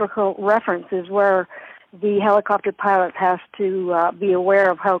title. Vertical Reference is where the helicopter pilot has to be aware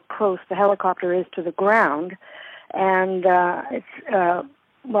of how close the helicopter is to the ground. And it's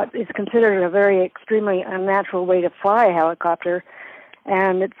what is considered a very extremely unnatural way to fly a helicopter.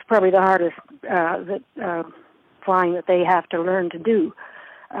 and it's probably the hardest flying that they have to learn to do.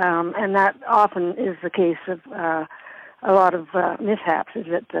 And that often is the case of a lot of mishaps, is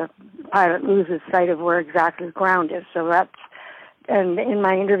that the pilot loses sight of where exactly the ground is. So and in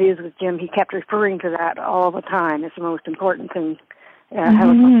my interviews with Jim, he kept referring to that all the time. It's the most important thing a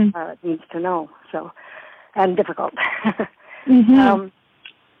helicopter pilot needs to know. So, and difficult.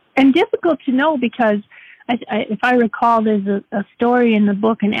 And difficult to know because, if I recall, there's a story in the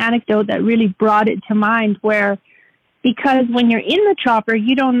book, an anecdote that really brought it to mind where, because when you're in the chopper,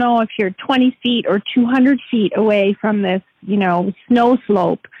 you don't know if you're 20 feet or 200 feet away from this, snow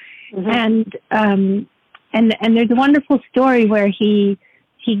slope. And there's a wonderful story where he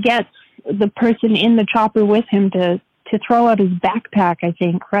gets the person in the chopper with him to throw out his backpack, I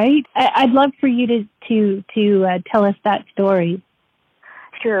think, right? I'd love for you to tell us that story.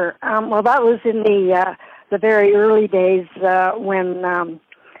 Sure. Well, that was in the very early days when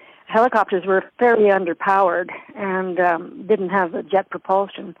helicopters were fairly underpowered and didn't have the jet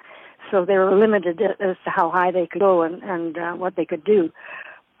propulsion, so they were limited as to how high they could go and what they could do.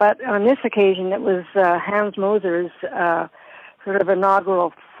 But on this occasion, it was Hans Moser's sort of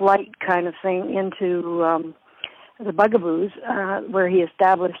inaugural flight kind of thing into the Bugaboos, where he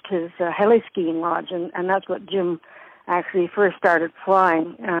established his heli-skiing lodge, and that's what Jim actually first started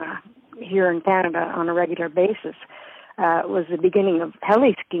flying here in Canada on a regular basis. Was the beginning of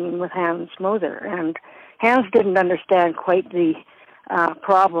heli-skiing with Hans Moser, and Hans didn't understand quite the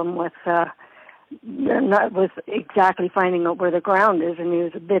problem with exactly finding out where the ground is, and he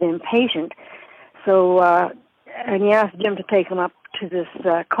was a bit impatient. So, and he asked Jim to take him up to this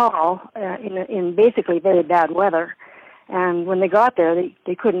col in basically very bad weather. And when they got there,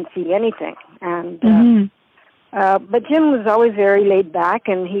 they couldn't see anything. And but Jim was always very laid back,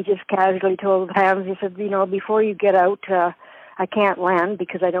 and he just casually told Hans, he said, before you get out, I can't land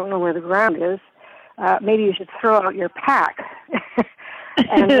because I don't know where the ground is. Maybe you should throw out your pack.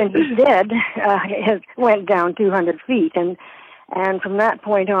 And when he did, it went down 200 feet. And from that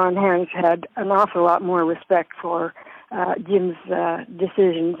point on, Hans had an awful lot more respect for Jim's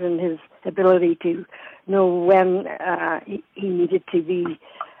decisions and his ability to know when he needed to be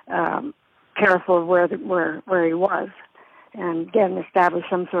careful of where he was, and again establish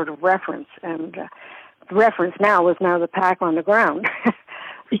some sort of reference. And the reference now was the pack on the ground.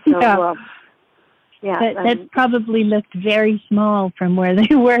 So, that probably looked very small from where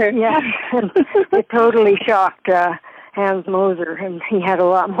they were. Yeah, it totally shocked Hans Moser, and he had a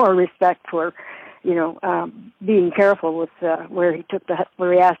lot more respect for, being careful with where he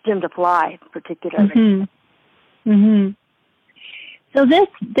asked Jim to fly, particularly. So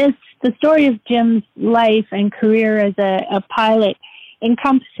the story of Jim's life and career as a pilot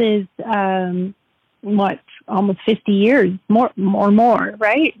encompasses almost 50 years, more,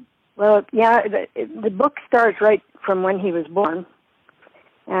 right? Well, yeah, the book starts right from when he was born,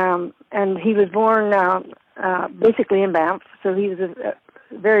 and he was born basically in Banff, so he was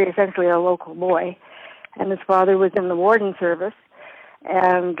very essentially a local boy, and his father was in the warden service,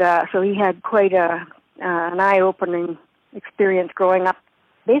 and so he had quite an eye-opening experience growing up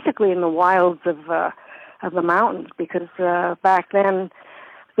basically in the wilds of the mountains, because back then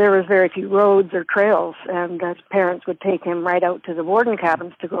there was very few roads or trails, and his parents would take him right out to the warden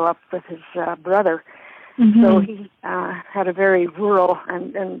cabins to go up with his brother. So he had a very rural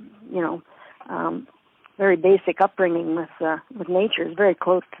and very basic upbringing with nature. He's very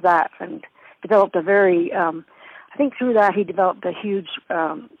close to that, and developed a very I think through that he developed a huge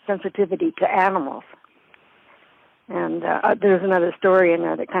sensitivity to animals. And there's another story in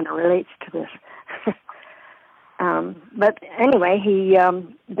there that kind of relates to this. But anyway, he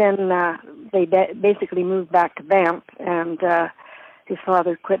they basically moved back to Banff, and his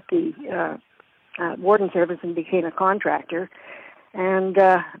father quit the warden service and became a contractor. And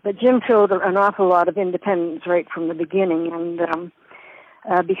but Jim showed an awful lot of independence right from the beginning, and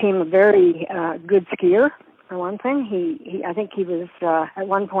became a very good skier. For one thing, I think he was at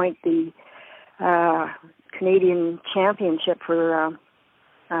one point the Canadian championship for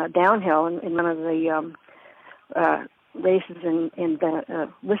downhill in one of the races in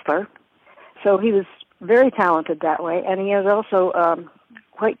Whistler. So he was very talented that way, and he is also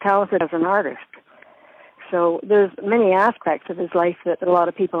quite talented as an artist. So there's many aspects of his life that a lot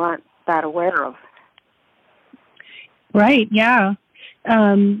of people aren't that aware of. Right, yeah.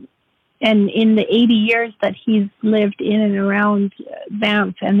 And in the 80 years that he's lived in and around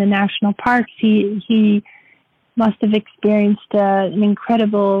Banff and the national parks, he must have experienced an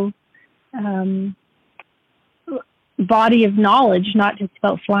incredible body of knowledge, not just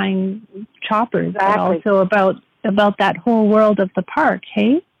about flying choppers, exactly. but also about that whole world of the park,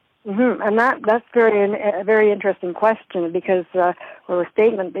 hey? Mm-hmm. And that's a very interesting question because, or a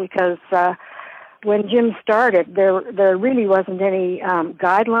statement, because when Jim started, there really wasn't any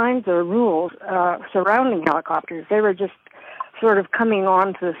guidelines or rules surrounding helicopters. They were just sort of coming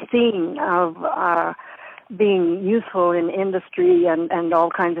onto the scene of being useful in industry and all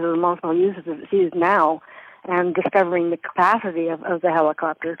kinds of the multiple uses that it's used now, and discovering the capacity of the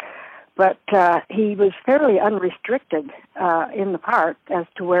helicopter. But he was fairly unrestricted in the park as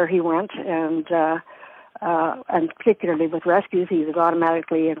to where he went, and particularly with rescues, he was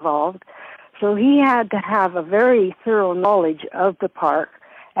automatically involved. So he had to have a very thorough knowledge of the park,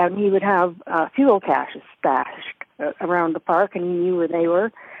 and he would have fuel caches stashed around the park, and he knew where they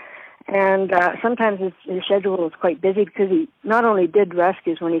were. And sometimes his schedule was quite busy because he not only did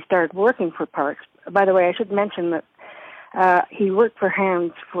rescues when he started working for parks. By the way, I should mention that he worked for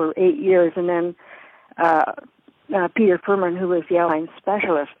HANS for 8 years, and then Peter Furman, who was the airline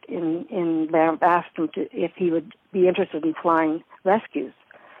specialist in Banff, asked him if he would be interested in flying rescues.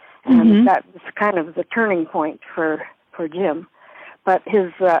 And that was kind of the turning point for Jim. But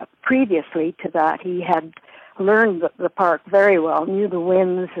previously to that, he had learned the park very well, knew the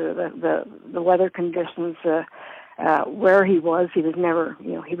winds, the weather conditions, where he was. He was never,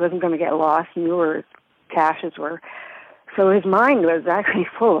 he wasn't going to get lost. He knew where his caches were. So his mind was actually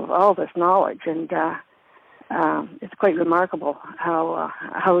full of all this knowledge, and it's quite remarkable how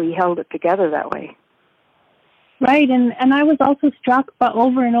he held it together that way. Right, and I was also struck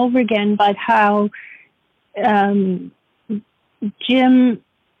over and over again by how Jim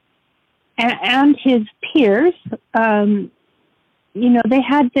and his peers, they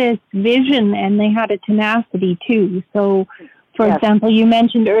had this vision and they had a tenacity too. So, for example, you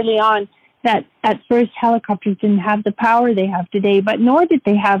mentioned early on that at first helicopters didn't have the power they have today, but nor did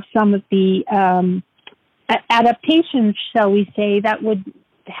they have some of the adaptations, shall we say, that would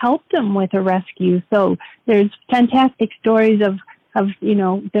help them with a rescue. So there's fantastic stories of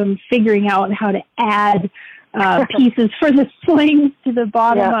them figuring out how to add pieces for the slings to the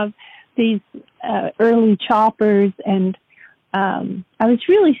bottom of these early choppers, and I was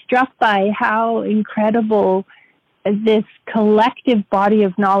really struck by how incredible this collective body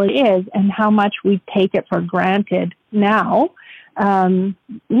of knowledge is, and how much we take it for granted now.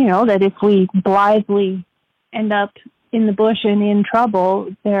 That if we blithely end up in the bush and in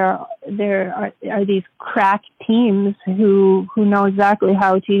trouble, there are these crack teams who know exactly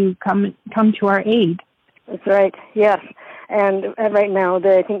how to come to our aid. That's right. Yes, and right now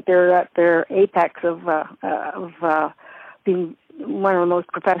I think they're at their apex of being one of the most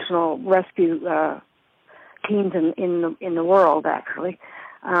professional rescue teams in the world, actually.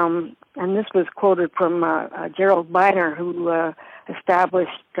 And this was quoted from Gerald Beiner, who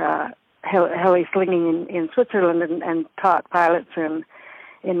established heli slinging in Switzerland and taught pilots in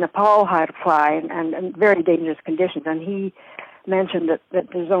Nepal how to fly and very dangerous conditions. And he mentioned that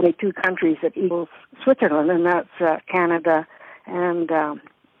there's only two countries that equals Switzerland, and that's Canada and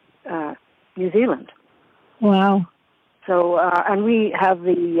New Zealand. Wow. So, and we have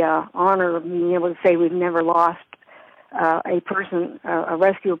the honor of being able to say we've never lost a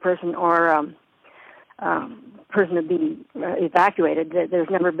rescue person or person to be evacuated. There's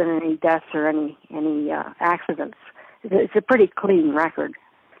never been any deaths or any accidents. It's a pretty clean record.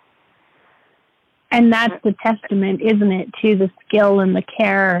 And that's the testament, isn't it, to the skill and the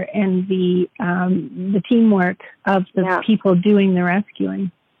care and the teamwork of the people doing the rescuing.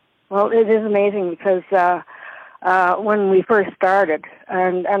 Well, it is amazing because when we first started,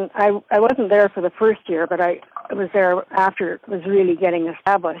 and I wasn't there for the first year, but I was there after it was really getting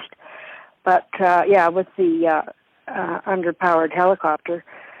established. But with the underpowered helicopter.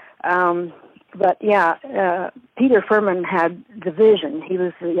 Peter Furman had the vision. He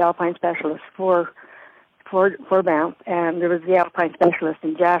was the Alpine specialist for Banff, and there was the Alpine specialist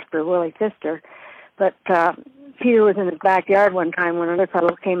in Jasper, Willie Pfister. But Peter was in his backyard one time when another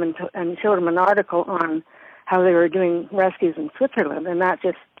fellow came and showed him an article on how they were doing rescues in Switzerland, and that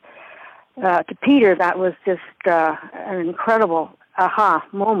just, to Peter, that was just an incredible aha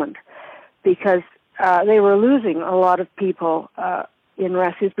moment, because they were losing a lot of people in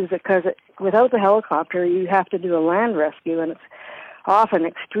rescues because without the helicopter, you have to do a land rescue, and it's often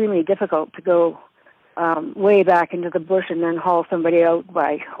extremely difficult to go way back into the bush and then haul somebody out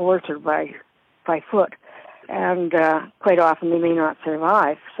by horse or by foot. And quite often they may not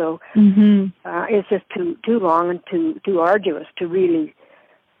survive. So it's just too long and too arduous to really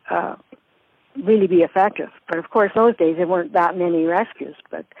be effective. But of course, those days there weren't that many rescues.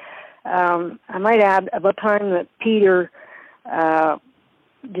 But I might add, about the time that Peter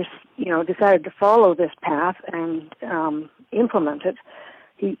just decided to follow this path and implement it.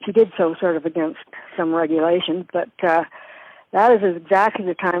 He did so sort of against some regulations, but that is exactly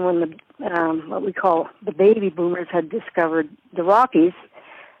the time when the what we call the baby boomers had discovered the Rockies,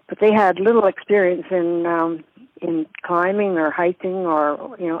 but they had little experience in climbing or hiking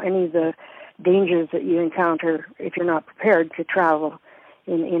or any of the dangers that you encounter if you're not prepared to travel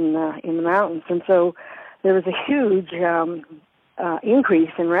in the mountains. And so there was a huge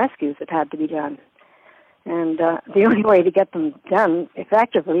increase in rescues that had to be done. And the only way to get them done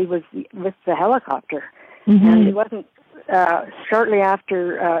effectively was with the helicopter. Mm-hmm. And it wasn't shortly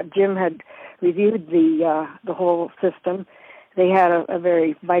after Jim had reviewed the whole system, they had a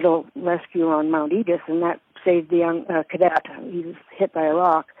very vital rescue on Mount Edith, and that saved the young cadet. He was hit by a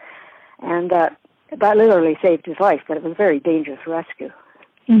rock. And that literally saved his life, but it was a very dangerous rescue.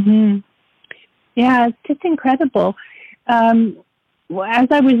 Mm-hmm. Yeah, it's just incredible. As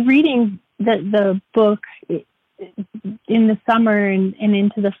I was reading the book in the summer and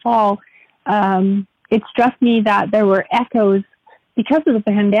into the fall, it struck me that there were echoes, because of the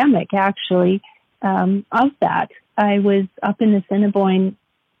pandemic, actually, of that. I was up in the Assiniboine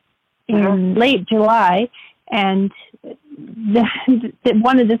in late July, and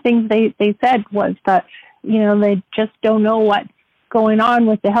one of the things they said was that, they just don't know what's going on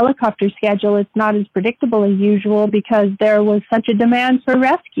with the helicopter schedule. It's not as predictable as usual because there was such a demand for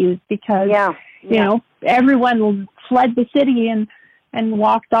rescues because, everyone fled the city and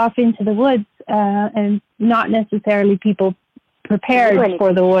walked off into the woods, and not necessarily people prepared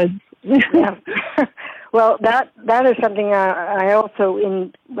for the woods. Yeah. Well, that is something I also,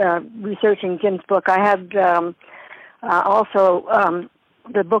 in researching Jim's book, I had also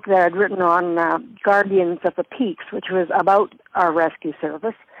the book that I'd written on Guardians of the Peaks, which was about our rescue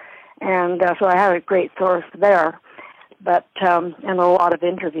service. And so I had a great source there, but and a lot of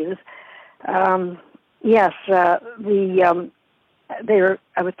interviews. Yes, I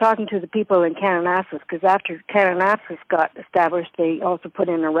was talking to the people in Kananaskis, because after Kananaskis got established, they also put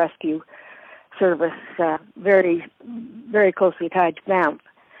in a rescue service very, very closely tied to Banff.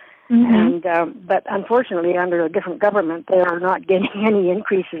 Mm-hmm. And but unfortunately, under a different government, they are not getting any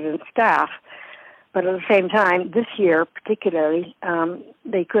increases in staff. But at the same time, this year particularly,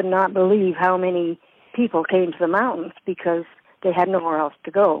 they could not believe how many people came to the mountains because they had nowhere else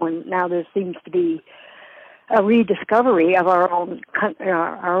to go. And now there seems to be a rediscovery of our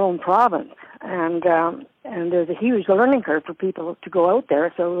own province, and there's a huge learning curve for people to go out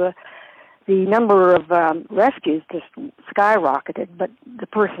there. So the number of rescues just skyrocketed, but the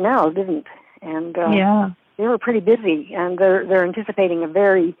personnel didn't. And they were pretty busy, and they're anticipating a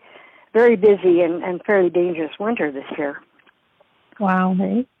very, very busy and fairly dangerous winter this year. Wow,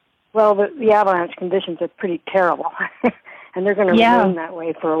 hey? Well, the avalanche conditions are pretty terrible, and they're going to remain that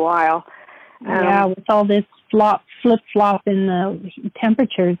way for a while. With all this flip-flop in the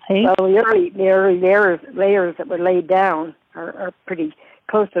temperatures, hey? Well, the early layers that were laid down are pretty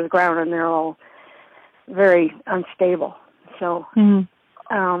close to the ground, and they're all very unstable. So,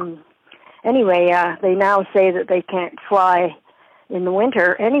 anyway, they now say that they can't fly in the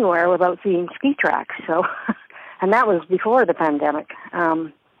winter anywhere without seeing ski tracks. So, and that was before the pandemic.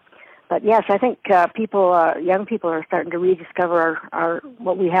 But yes, I think young people are starting to rediscover our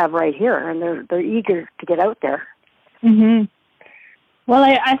what we have right here, and they're eager to get out there. Mm-hmm. Well,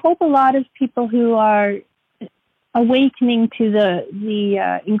 I hope a lot of people who are awakening to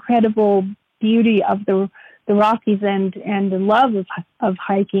the incredible beauty of the Rockies and the love of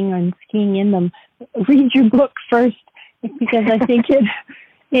hiking and skiing in them read your book first, because I think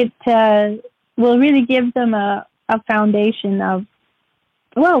it will really give them a foundation of,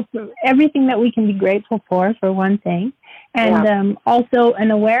 well, everything that we can be grateful for one thing, and also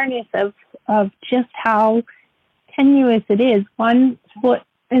an awareness of just how tenuous it is. One foot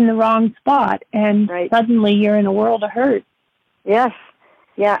in the wrong spot, and suddenly you're in a world of hurt. Yes,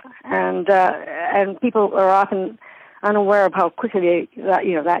 yeah, and people are often unaware of how quickly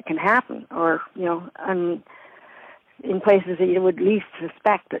that can happen, or in places that you would least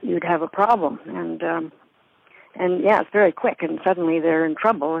suspect that you'd have a problem, and it's very quick, and suddenly they're in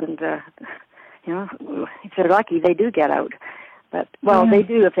trouble, and if they're lucky, they do get out. But they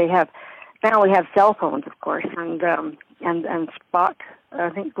do if they have. Now we have cell phones, of course, and spot, I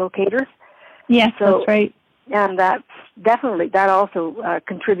think, locators. Yes, that's right. And that also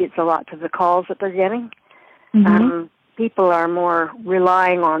contributes a lot to the calls that they're getting. Mm-hmm. People are more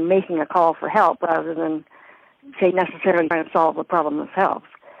relying on making a call for help rather than, say, necessarily trying to solve the problem themselves.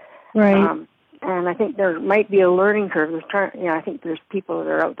 Right. And I think there might be a learning curve. I think there's people that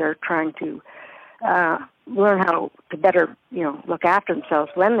are out there trying to learn how to better, look after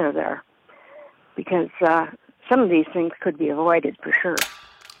themselves when they're there, because some of these things could be avoided for sure.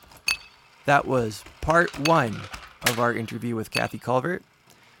 That was part 1 of our interview with Kathy Culvert.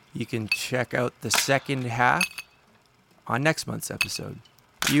 You can check out the second half on next month's episode.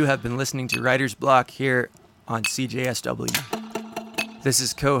 You have been listening to Writer's Block here on CJSW. This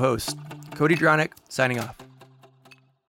is co-host Cody Dronick signing off.